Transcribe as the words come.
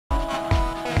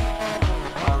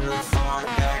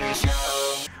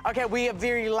Okay, we are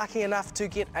very lucky enough to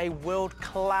get a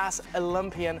world-class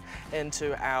Olympian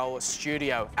into our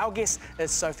studio. Our guest is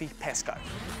Sophie Pascoe.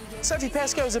 Sophie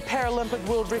Pascoe is a Paralympic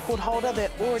world record holder that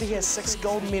already has 6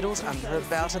 gold medals under her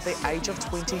belt at the age of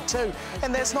 22.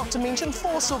 And that's not to mention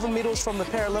 4 silver medals from the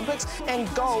Paralympics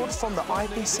and gold from the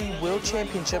IPC World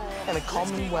Championship and the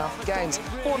Commonwealth Games.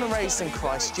 Born and raised in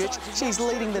Christchurch, she's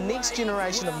leading the next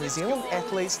generation of New Zealand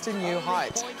athletes to new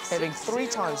heights, having 3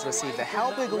 times received the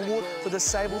Halberg Award for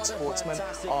Disabled Sportsman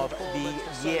of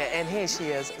the Year. And here she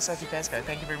is, Sophie Pascoe.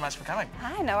 Thank you very much for coming.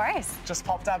 Hi, no worries. Just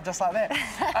popped up just like that.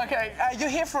 Okay, you're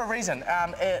here for a reason.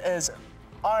 It is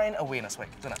Iron Awareness Week,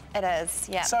 isn't it? It is,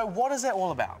 yeah. So what is that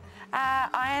all about?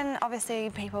 Iron,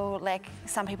 obviously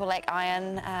some people lack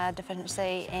iron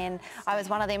deficiency, and I was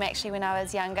one of them actually when I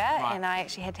was younger, right. And I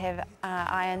actually had to have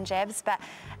iron jabs, but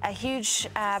a huge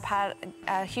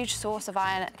source of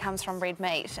iron comes from red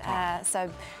meat. Right. So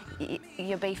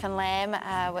your beef and lamb,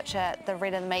 which are the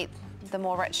redder the meat, the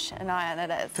more rich in iron it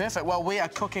is. Perfect. Well, we are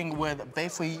cooking with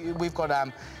beef. We've got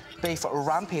beef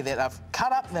rumpi that I've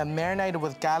cut up. They're marinated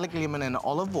with garlic, lemon and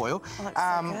olive oil. Oh, looks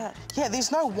so good. Yeah,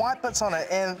 there's no white bits on it,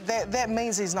 and that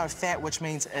means there's no fat, which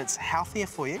means it's healthier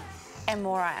for you. And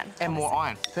more iron. And more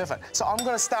iron. Perfect. So I'm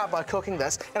going to start by cooking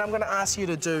this, and I'm going to ask you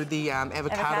to do the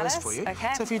avocados for you.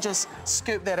 Okay. So if you just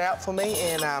scoop that out for me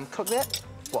and cook that.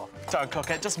 Well, don't cook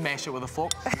it, just mash it with a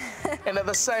fork. And at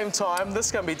the same time, this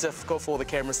is going to be difficult for the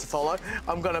cameras to follow,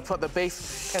 I'm going to put the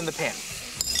beef in the pan.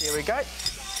 Here we go.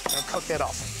 And cook that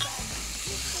off.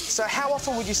 So how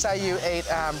often would you say you eat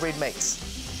red meats?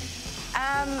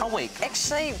 A week?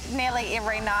 Actually, nearly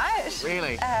every night.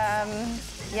 Really?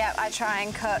 Yeah, I try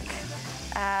and cook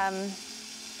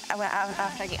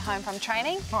after I get home from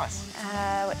training. Nice.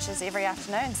 Which is every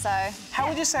afternoon, so... How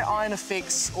would you say iron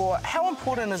affects, or how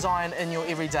important is iron in your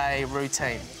everyday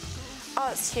routine? Oh,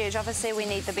 it's huge. Obviously, we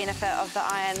need the benefit of the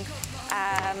iron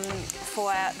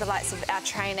for the likes of our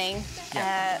training,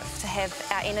 to have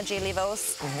our energy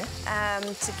levels,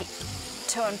 to get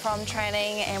to and from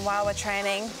training and while we're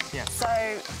training. Yeah.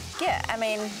 So, yeah, I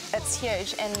mean, it's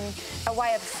huge. And a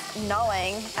way of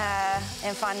knowing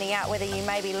and finding out whether you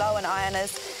may be low in iron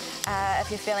is if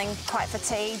you're feeling quite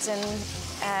fatigued, and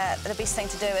the best thing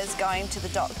to do is going to the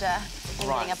doctor and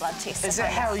getting a blood test. Is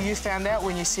that how you found out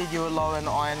when you said you were low in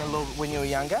iron when you were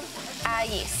younger?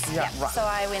 Yes. Yeah, right. So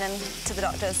I went in to the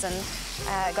doctors and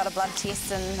got a blood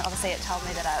test, and obviously it told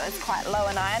me that I was quite low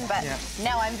in iron, but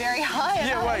now I'm very high in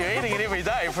iron. Well, you're eating it every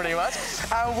day, pretty much.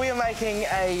 We're making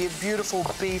a beautiful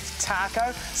beef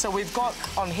taco. So we've got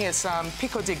on here some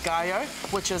pico de gallo,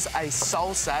 which is a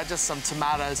salsa, just some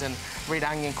tomatoes and red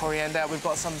onion, coriander. We've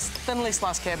got some thinly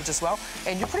sliced cabbage as well,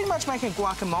 and you're pretty much making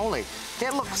guacamole.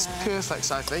 That looks perfect,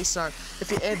 Sophie. So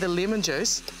if you add the lemon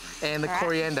juice and the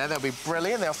coriander, that'll be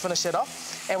brilliant. They'll finish it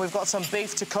off. And we've got some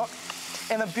beef to cook.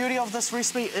 And the beauty of this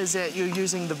recipe is that you're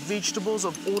using the vegetables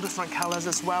of all different colours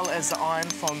as well as the iron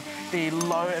from the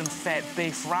low in fat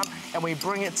beef rump, and we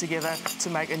bring it together to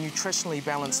make a nutritionally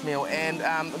balanced meal. And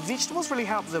vegetables really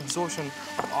help the absorption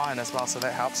of iron as well, so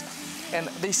that helps. And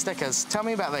these stickers, tell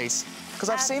me about these, because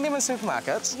I've seen them in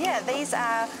supermarkets. Yeah, these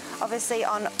are obviously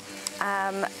on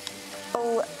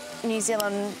all New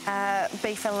Zealand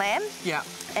beef and lamb. Yeah.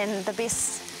 And the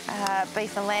best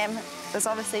beef and lamb is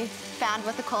obviously found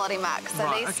with a quality mark.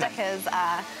 So these stickers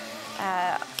are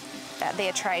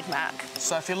their trademark.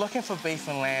 So if you're looking for beef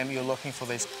and lamb, you're looking for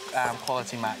these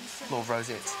quality mark little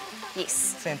rosettes.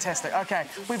 Yes. Fantastic. Okay,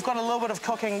 we've got a little bit of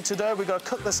cooking to do. We've got to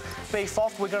cook this beef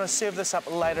off. We're going to serve this up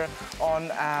later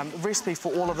on. Recipe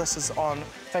for all of this is on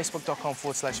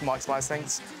facebook.com/Mike Spice.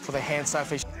 Thanks for the hand,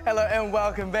 Sophie. Hello and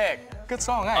welcome back. Good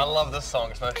song, eh? I love this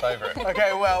song, it's my favourite.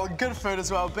 Okay, well, good food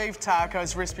as well. Beef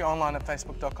tacos, recipe online at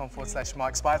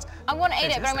facebook.com/Mike Spice. I want to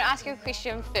eat it, but I'm going to ask you a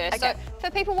question first. Okay. So,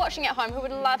 for people watching at home who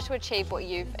would love to achieve what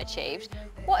you've achieved,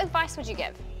 what advice would you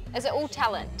give? Is it all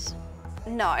talent?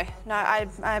 No,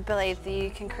 I believe that you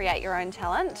can create your own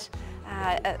talent.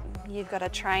 You've got to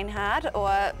train hard,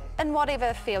 or in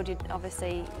whatever field you're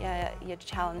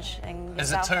challenging yourself.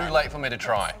 Is it too late for me to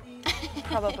try?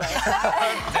 Probably.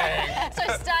 Dang. So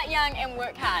start young and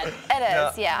work hard. It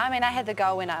is, yeah. I mean, I had the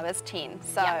goal when I was 10,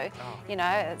 so, you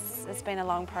know, it's been a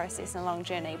long process and a long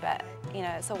journey, but, you know,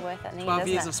 it's all worth it in the end, 12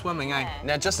 isn't years it? of swimming, eh?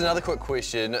 Now, just another quick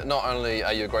question. Not only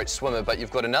are you a great swimmer, but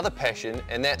you've got another passion,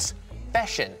 and that's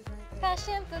fashion.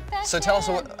 Passion for fashion. So tell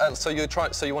us, so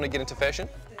you want to get into fashion?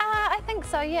 I think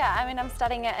so, yeah. I mean, I'm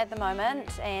studying it at the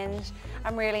moment, and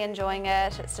I'm really enjoying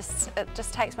it. It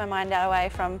just takes my mind away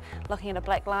from looking at a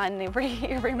black line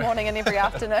every morning and every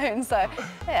afternoon. So,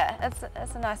 yeah,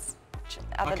 it's a nice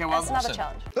Okay, well, that's another awesome.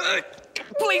 challenge.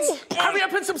 Please, hurry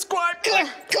up and subscribe.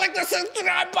 Click the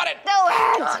subscribe button. Do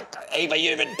it! Eva,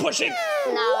 you've been pushing.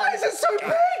 No. Why is it so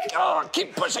big? Oh,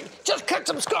 keep pushing. Just click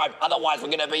subscribe. Otherwise, we're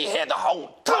going to be here the whole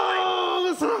time. Oh,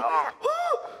 listen.